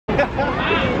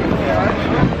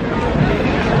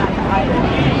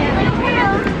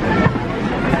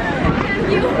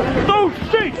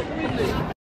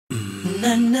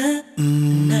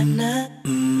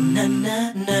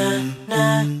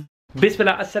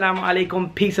Bismillah, assalamu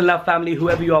alaikum, peace and love family,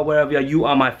 whoever you are, wherever you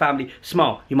are my family.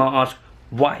 Smile. You might ask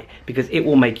why? Because it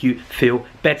will make you feel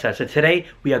better. So today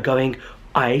we are going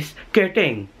ice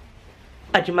skating.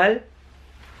 Ajmal,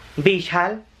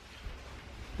 Vishal,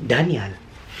 Daniel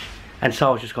and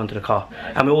Sal's just gone to the car,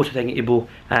 and we're also taking Ibu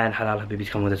and Halal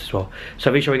Habibi's coming with us as well.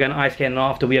 So Vishal, we're going ice skating, and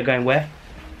after we are going where?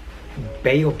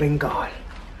 Bay of Bengal.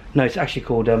 No, it's actually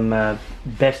called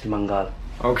Best Bengal.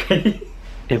 Okay.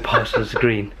 In Parsons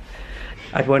Green.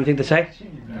 Have you anything to say?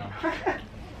 No.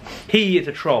 He is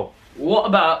a troll. What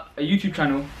about a YouTube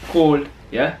channel called,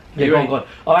 Yeah, go on.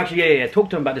 Oh, actually, yeah. Talk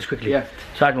to him about this quickly. Yeah.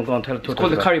 So Ajmal, go on, talk to It's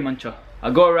called The Curry Muncher.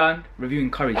 I go around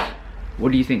reviewing curries.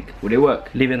 What do you think? Would it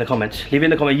work? Leave it in the comments. Leave it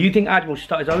in the comments. You think Ajmal should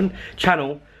start his own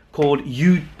channel called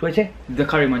what is it? The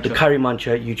Curry Muncher. The Curry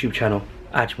Muncher YouTube channel.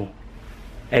 Ajmal.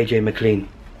 AJ McLean.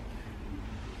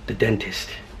 The dentist.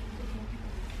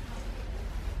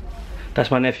 That's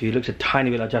my nephew. He looks a tiny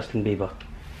bit like Justin Bieber.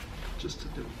 Just a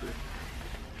little bit.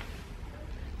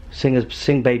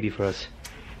 Sing Baby for us.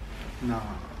 No.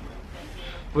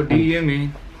 What do you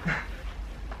mean?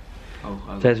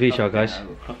 There's Vishal, guys.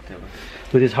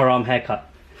 With his haram haircut.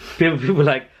 People are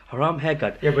like, haram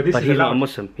haircut. Yeah, but he's not a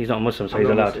Muslim. He's not a Muslim, so he's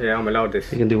allowed. Yeah, I'm allowed this.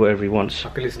 He can do whatever he wants. I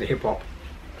can listen to hip hop.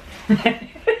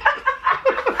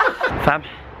 Fam,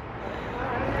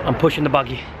 I'm pushing the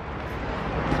buggy.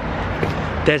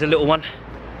 There's a little one.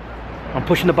 I'm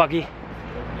pushing the buggy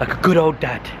like a good old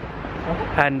dad.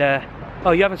 And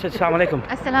oh, you haven't said Assalamu alaikum.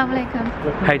 Assalamu alaikum.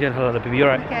 How you doing, Halal Habibi? You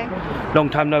alright? Okay.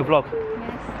 Long time no vlog.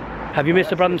 Yes. Have you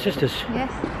missed the brothers and sisters?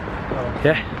 Yes.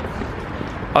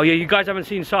 Yeah? Oh yeah, you guys haven't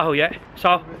seen Sahil yet?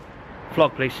 Sahil,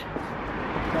 vlog please.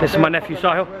 This is my nephew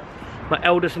Sahil, my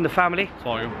eldest in the family,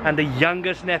 and the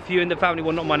youngest nephew in the family.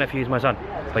 Well, not my nephew, he's my son,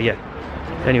 but yeah.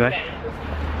 Anyway,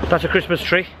 that's a Christmas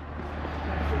tree.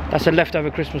 That's a leftover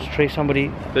Christmas tree.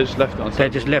 Somebody They just left it on. they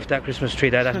just left that Christmas tree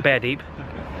there. That's bare deep.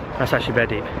 That's actually bare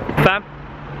deep. Fam,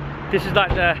 this is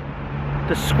like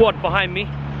the squad behind me.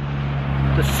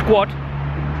 The squad.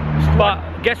 But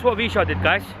guess what Vishal did,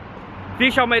 guys?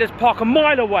 Vishal made us park a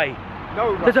mile away.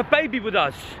 No, There's a baby with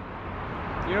us.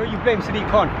 you know you blame Sadiq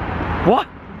Khan. What?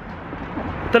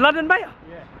 The London mayor?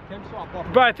 Yeah. Him swap off.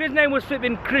 Bro, if his name was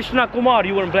flipping Krishna Kumar,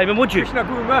 you wouldn't blame him, would you? Krishna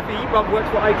Guru Murphy, but works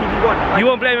for ITV1. You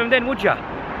won't blame him then, would you?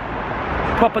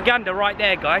 Propaganda right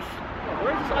there, guys.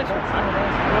 Where's this ice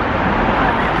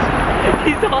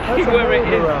He's asking where it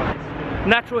is.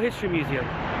 Natural History Museum.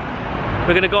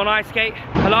 We're gonna go on ice skate.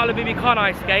 Halal Habibi can't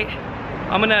ice skate.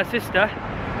 I'm gonna assist her.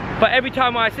 But every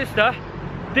time I assist her,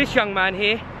 this young man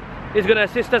here is gonna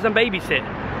assist us and babysit.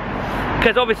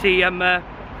 Because obviously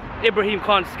Ibrahim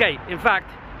can't skate. In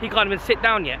fact, he can't even sit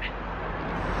down yet.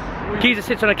 Geezer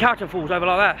sits on a couch and falls over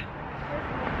like that.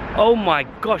 Oh my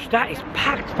gosh, that is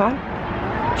packed, fam.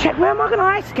 Check, where am I gonna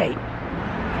ice skate?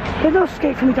 There's no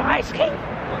skate for me to ice skate.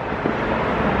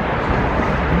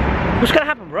 What's gonna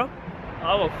happen, bro?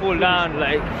 I will fall down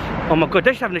like... Oh my god,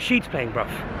 they're just having the sheets playing, bruv.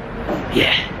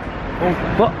 Yeah. Oh,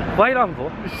 what? Why are you laughing for?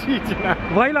 Sheets, you know.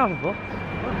 Why are you laughing for?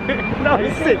 No,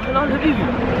 it's sick.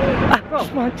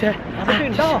 Just want to.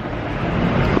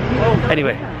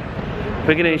 Anyway,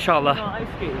 we're gonna inshallah.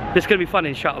 This is gonna be fun,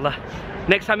 inshallah.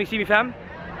 Next time you see me, fam,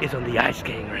 is on the ice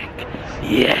skating rink.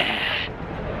 Yeah.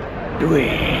 Do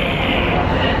it.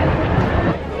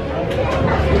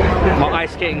 My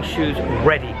ice skating shoes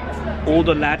ready. All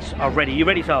the lads are ready. You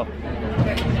ready, Sal?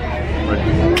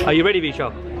 Are you ready,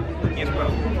 Vishal? Yes, bro.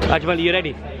 Ajmal, are you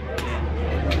ready?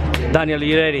 Daniel, are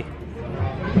you ready?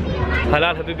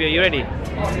 Halal Habibi, are you ready?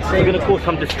 We're gonna cause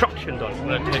some destruction, Don. I'm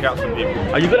gonna take out some people.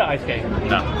 Are you good at ice skating?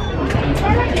 No.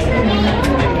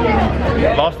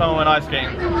 Last time I went ice skating,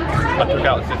 I took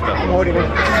out a sister.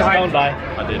 Don't lie.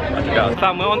 I did. I took out.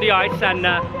 Fam, we're on the ice and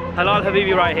Halal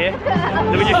Habibi right here.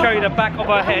 Let me just show you the back of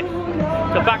her head.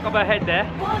 The back of her head there.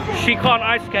 She can't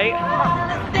ice skate.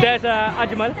 There's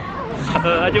Ajmal.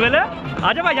 Ajmal?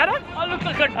 Ajmal, Yara? I look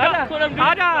like a duck when I'm doing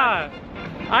this.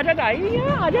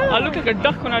 I look like a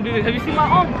duck when I do this. Have you seen my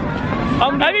arm?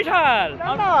 Hey, Vishal!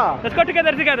 Let's go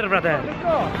together, brother.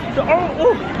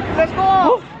 Let's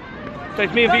go! So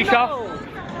it's me and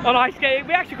Vishal on ice skating.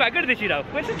 We're actually quite good at this, you know.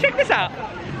 Wait, so check this out.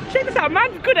 Check this out.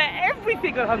 Man's good at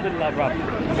everything, Alhamdulillah, bro.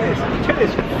 Check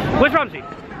this. Where's Ramsey?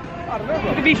 Look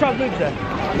at Vishal's moves there.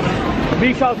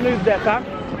 Vishal's moves there, fam.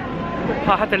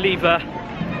 I had to leave I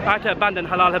had to abandon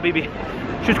Halal Habibi.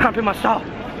 She was cramping my style.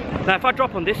 Now if I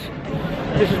drop on this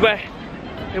is where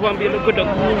it won't be a good look.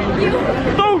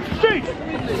 Oh shit!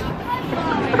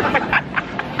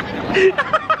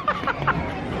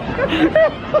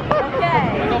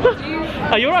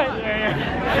 Are you alright?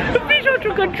 Yeah. Vishal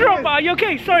took a drop. Are you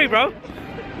okay? Sorry, bro.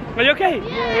 Are you okay?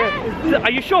 Yeah.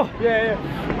 Are you sure? Yeah.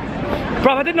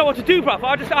 Bruv, I didn't know what to do, bruv.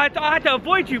 I had to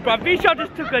avoid you, bruv. Vishal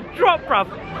just took a drop, bruv.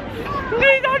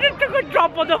 I just took a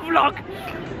drop on the vlog.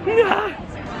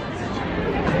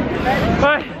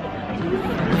 Right.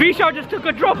 Vishal just took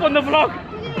a drop on the vlog.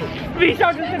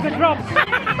 Vishal just took a drop.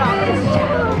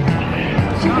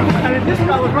 And this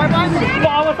guy was right behind me.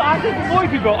 But I had to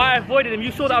avoid you, bro. I avoided him.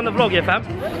 You saw that on the vlog, yeah, fam?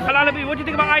 Halal, what do you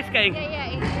think about ice skating?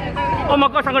 Yeah. Oh my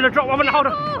gosh, I'm gonna drop. I'm gonna hold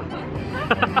on.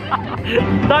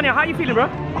 Daniel, how you feeling, bro?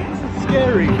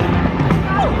 Scary.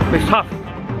 It's tough.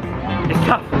 It's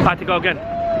tough. I had to go again.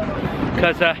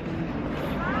 Because,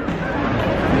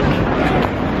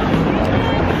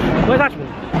 where's Ashman?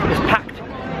 It's packed.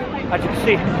 As you can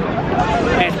see,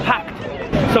 it's packed.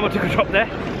 Someone took a drop there.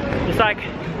 It's like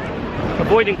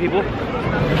avoiding people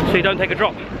so you don't take a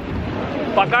drop.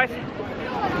 But guys,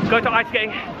 go to ice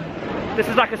skating. This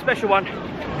is like a special one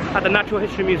at the Natural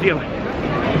History Museum.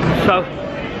 So,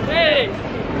 hey!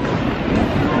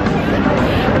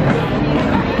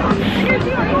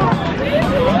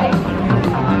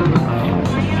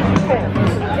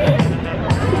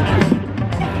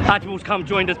 Ajmal's come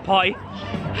joined us party.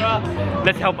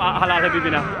 Let's help out Halal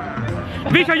Habibi now.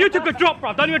 Visha, you took a drop,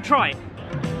 bruv. Don't even try it.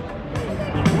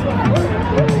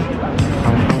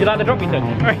 You like the drop you took?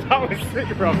 That was sick,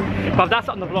 bro. Bruv, that's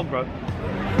on the vlog, bro.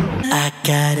 I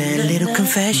got a little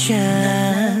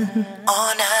confession.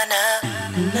 Oh, na.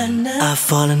 I've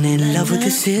fallen in love with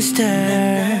a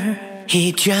sister.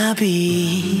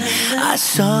 Hijabi. I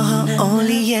saw her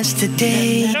only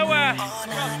yesterday. So,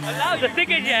 the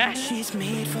thing is, yeah,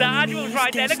 the Ajmal's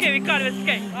right there. Look at me, we can't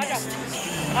escape. Aja.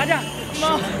 Aja.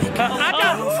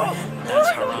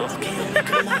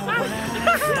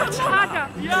 Aja.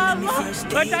 Ya Allah.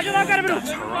 Aja, I gotta be.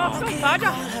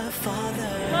 Aja.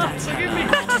 Forgive me.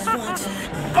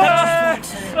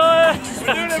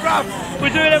 We're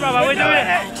doing it, bro. We're doing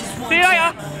it. See you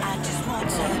later.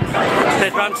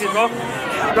 There's Ramsey, bro.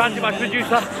 Ramsey, my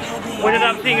producer. We ended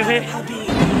up seeing him here.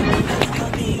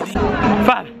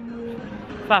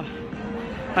 Fam,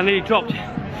 I nearly dropped.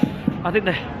 I think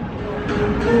the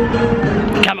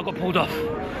camera got pulled off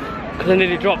because I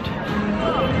nearly dropped.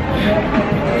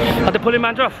 Had to pull him,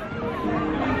 man, off.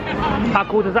 How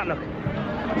cool does that look?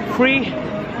 Free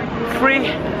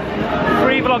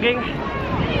vlogging.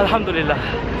 Alhamdulillah.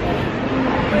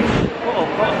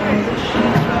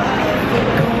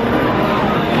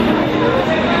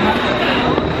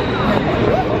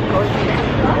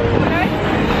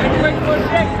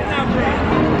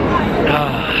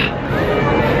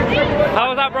 How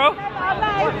was that, bro?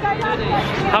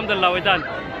 Alhamdulillah, we're done.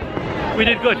 We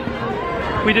did good.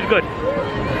 We did good.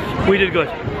 We did good.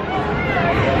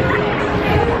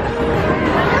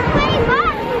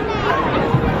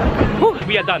 Whew,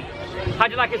 we are done.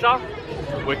 How'd you like yourself?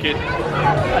 Wicked.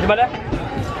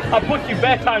 I pushed you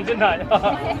bare times, didn't I?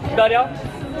 Daniel?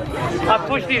 I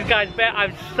pushed these guys bare.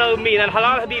 I'm so mean. And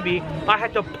Halal Habibi, I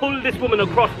had to pull this woman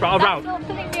across, bro, around.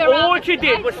 All she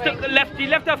did was she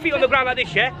left her feet on the ground like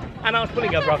this, yeah? And I was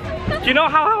pulling her, bro. Do you know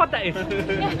how hard that is? I heard the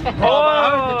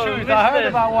truth. I heard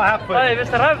about what happened. Hey,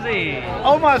 Mr. Ramsey.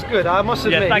 Omar's good, I must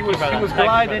admit. Thank you, he brother. was Thank you,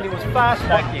 gliding, he was fast.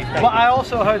 Thank you. But I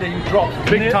also heard that you dropped.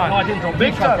 Big time. No, I didn't drop.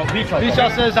 Big time.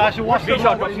 Vishal says I should watch the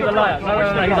Vishal dropped. He's a liar. No,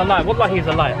 he's a liar. Wallahi, he's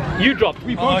a liar. You dropped.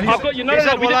 I've got you. No,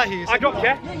 I dropped,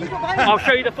 yeah? I'll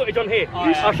show you the footage on here.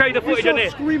 I'll show you the footage on here.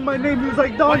 Scream my name, he was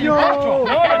like, Daniel!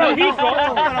 No, he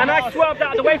dropped, and I swerved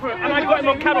out of the way from him, and I got him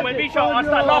on camera when Vishal, I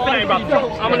started laughing at him,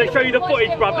 bruv. I'm going to show you the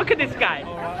footage, bruv. Look at this guy.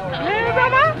 Yeah,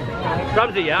 brother.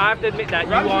 Ramsey, yeah, I have to admit that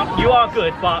you are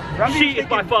good, but she is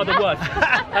by far the worst.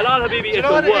 Halal Habibi is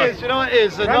the worst. You know what it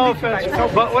is? No offense.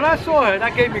 But when I saw her,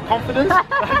 that gave me confidence. No,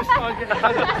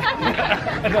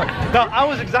 I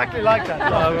was exactly like that.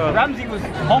 Ramsey was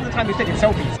all the time he's taking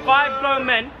selfies. 5 grown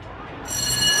men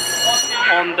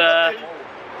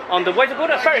on the what's it called?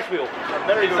 A Ferris wheel.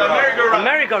 Merry-go-round. A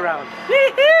merry-go-round.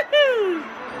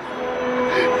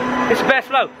 It's best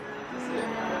slow.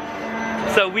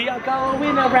 So we are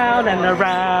going around and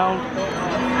around.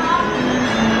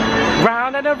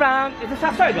 Round and around. Is this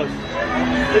how it goes?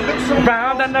 It looks so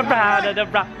round and around and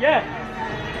around. Yeah.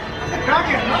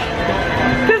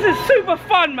 This is super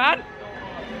fun, man.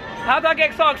 How did I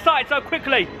get so excited so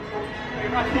quickly?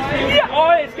 Yeah. Oh,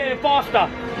 it's getting faster.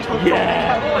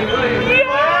 Yeah.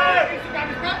 Yeah.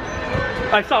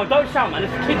 Hey, so don't shout, man.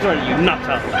 There's kids around you,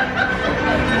 nutter.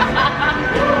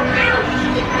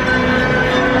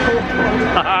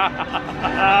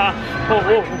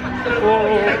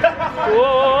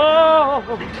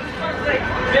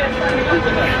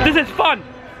 This is fun.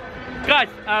 Guys,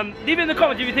 leave it in the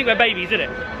comments if you think we're babies, isn't it?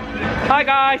 Hi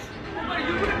guys.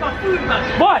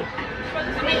 Why?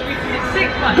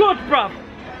 Good, bruv.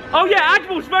 Oh yeah,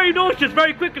 Ajmal's very nauseous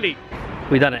very quickly.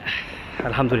 We done it.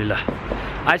 Alhamdulillah.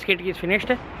 Ice skating is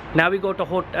finished. Now we go to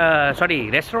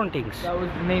restaurantings. That was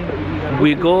the name that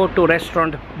We go to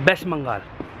restaurant Best Mangal.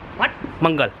 What?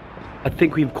 Mangal. I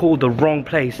think we've called the wrong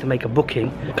place to make a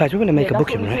booking. Guys, we're going to make a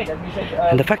booking, right?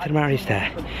 And the fact of the matter is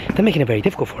that they're making it very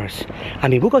difficult for us. I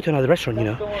mean, we'll go to another restaurant, you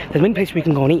know. There's many places we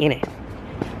can go and eat, innit?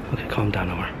 Okay, calm down,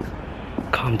 Omar.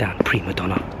 Calm down, prima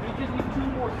donna.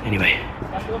 Anyway,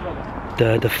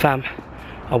 the fam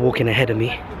are walking ahead of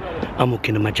me. I'm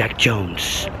walking on my Jack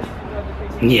Jones.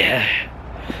 Yeah.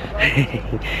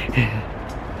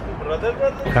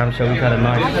 Fam, so we've had a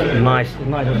nice,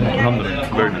 Alhamdulillah,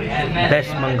 very nice. Best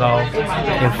Mangal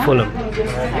in Fulham.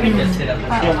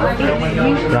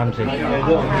 Ramsey.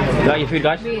 You got your food,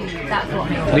 guys?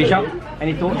 Risha,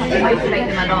 any thoughts? I used to make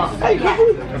them a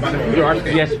lot.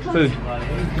 Yes, food.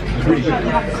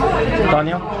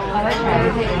 Daniel?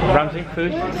 Ramsey,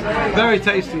 food? Very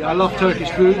tasty. I love Turkish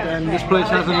food, and this place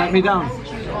hasn't let me down.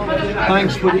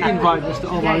 Thanks for the invite, Mr.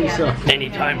 Omar.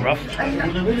 Anytime, rough.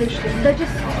 They're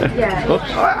just, yeah.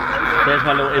 Oops. There's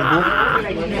my little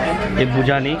Ibbu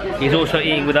Jani. He's also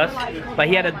eating with us, but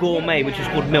he had a gourmet which is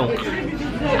called milk.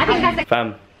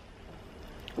 Fam,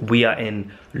 we are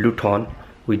in Luton.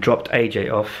 We dropped AJ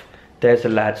off. There's the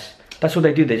lads. That's what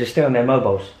they do. They just stay on their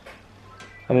mobiles.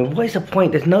 I mean, what is the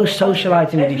point? There's no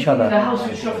socialising with each other.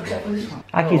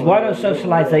 Akis, why no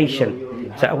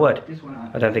socialisation? Is that a word?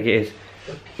 I don't think it is.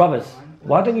 Brothers,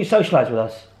 why don't you socialise with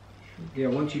us? Yeah,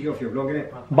 once you get off your vlog,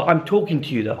 innit? But I'm talking to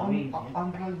you though. I'm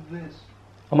vlogging this.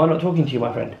 Am I not talking to you,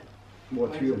 my friend?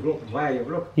 What, to your vlog? Via your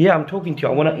vlog? Yeah, I'm talking to you.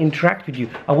 I want to interact with you.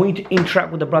 I want you to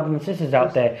interact with the brothers and sisters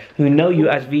out there who know you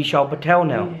as Vishal Patel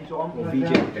now.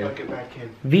 VJ.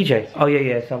 VJ. Oh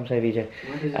yeah, some say VJ.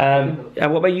 And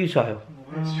what about you, Sahil?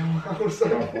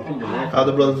 How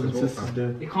the brothers and sisters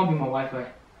doing? It can't be my Wi-Fi.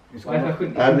 Wi-Fi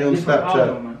couldn't. Add me on it's not Snapchat.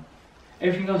 audio, man.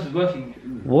 Everything else is working.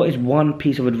 What is one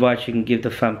piece of advice you can give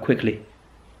the fam quickly?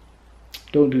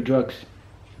 Don't do drugs.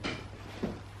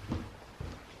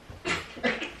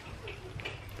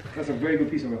 That's a very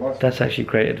good piece of advice. That's actually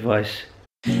great advice.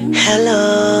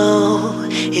 Hello,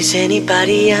 is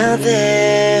anybody out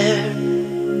there?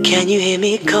 Can you hear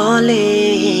me calling?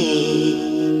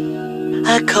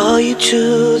 I call you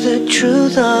to the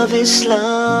truth of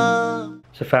Islam.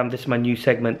 So fam, this is my new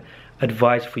segment,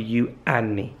 advice for you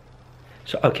and me.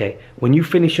 So okay, when you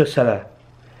finish your salah,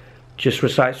 just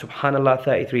recite Subhanallah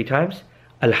 33 times,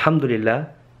 Alhamdulillah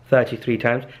 33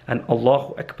 times, and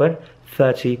Allahu Akbar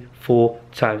 34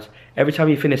 times. Every time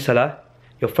you finish salah,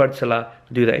 your third salah,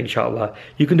 do that inshallah.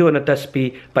 You can do it on a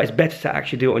tasbih, but it's better to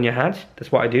actually do it on your hands.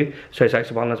 That's what I do. So it's like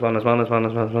Subhanallah, Subhanallah,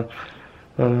 Subhanallah,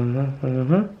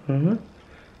 Subhanallah.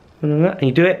 And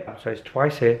you do it, so it's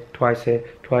twice here, twice here,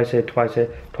 twice here, twice here,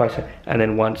 twice here, and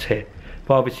then once here.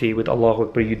 But obviously with Allahu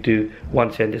Akbar you do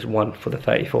once here and just one for the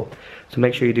 34. So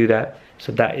make sure you do that.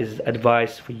 So that is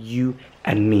advice for you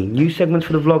and me. New segments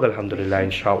for the vlog, Alhamdulillah,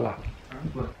 inshallah.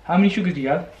 How many sugars do you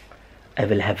have? I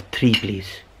will have 3,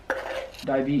 please.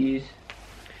 Diabetes,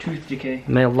 tooth decay.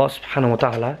 May Allah subhanahu wa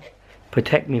ta'ala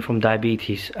protect me from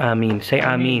diabetes. Ameen. Say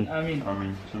Ameen.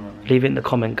 Ameen. Leave it in the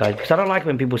comment, guys, because I don't like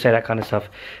when people say that kind of stuff.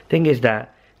 Thing is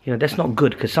that, you know, that's not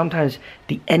good, because sometimes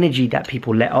the energy that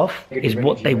people let off is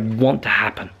what they want to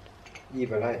happen.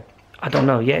 Evil eye. I don't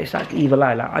know. Yeah, it's like evil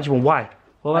eye. Like, Ajman, why?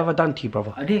 What have I done to you,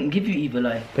 brother? I didn't give you evil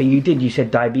eye. But you did. You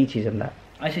said diabetes and that.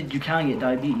 I said you can get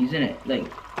diabetes, innit? Like,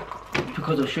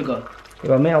 because of sugar.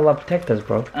 Well, may Allah protect us,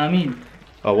 bro.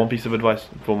 One piece of advice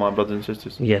for my brothers and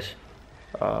sisters. Yes.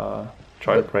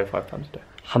 Try to pray 5 times a day.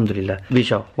 Alhamdulillah.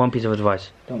 Vishal, one piece of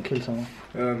advice. Don't kill someone.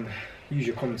 Use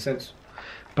your common sense.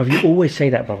 But you always say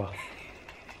that, brother.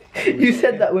 You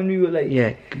said that when we were like...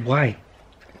 Yeah, why?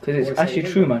 Because it's actually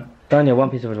true, man. Daniel, one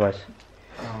piece of advice.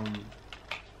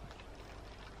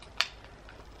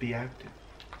 Be active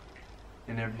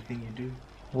in everything you do.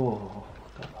 Whoa.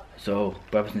 So,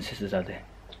 brothers and sisters out there,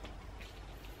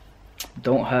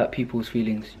 don't hurt people's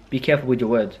feelings. Be careful with your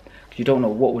words, because you don't know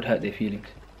what would hurt their feelings.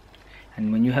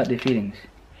 And when you hurt their feelings,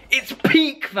 it's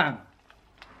peak, fam.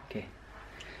 Okay.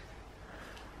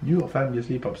 You got family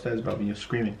asleep upstairs, brother, and you're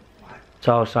screaming.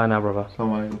 Ciao, sign out, brother.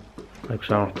 Assalamu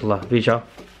alaikum. Vishal.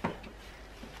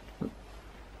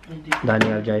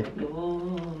 Daniel J.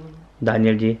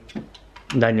 Daniel G.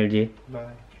 Daniel G.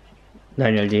 Bye.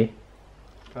 Daniel G.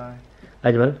 Bye.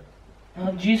 Ajmal.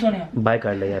 G Sonia. Bye,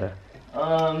 kar le yara.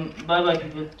 Bye bye,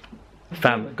 people.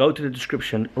 Fam, go to the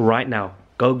description right now.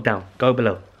 Go down. Go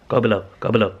below. Go below.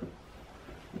 Go below.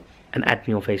 And add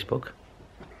me on Facebook,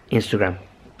 Instagram,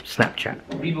 Snapchat,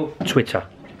 Vivo. Twitter.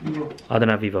 Vivo. I don't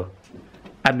have Vivo.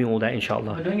 Add me all that,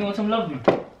 inshallah. But don't you want some love, man?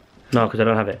 No, because I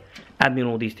don't have it. Add me on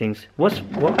all these things. What?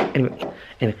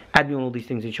 Anyway, add me on all these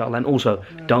things, inshallah. And also,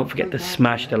 don't forget to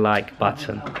smash the like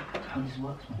button.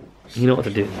 You know what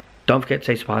to do. Don't forget to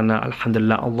say subhanallah,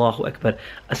 alhamdulillah, Allahu Akbar,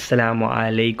 assalamu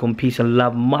alaikum, peace and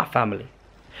love, my family.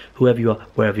 Whoever you are,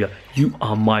 wherever you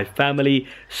are my family.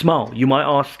 Smile. You might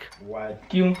ask, why?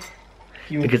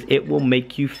 Because it will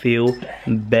make you feel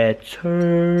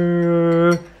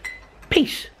better.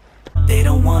 Peace. They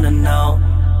don't wanna know.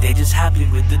 They just happy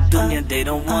with the dunya. They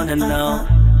don't wanna know.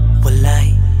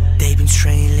 Wallahi, they been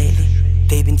straying lately.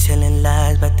 They been telling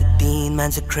lies about the deen.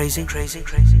 Man's a crazy.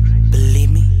 Believe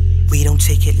me, we don't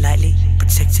take it lightly.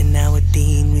 Protecting our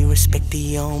deen, we respect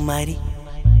the Almighty.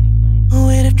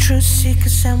 We're the truth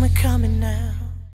seekers and we're coming now.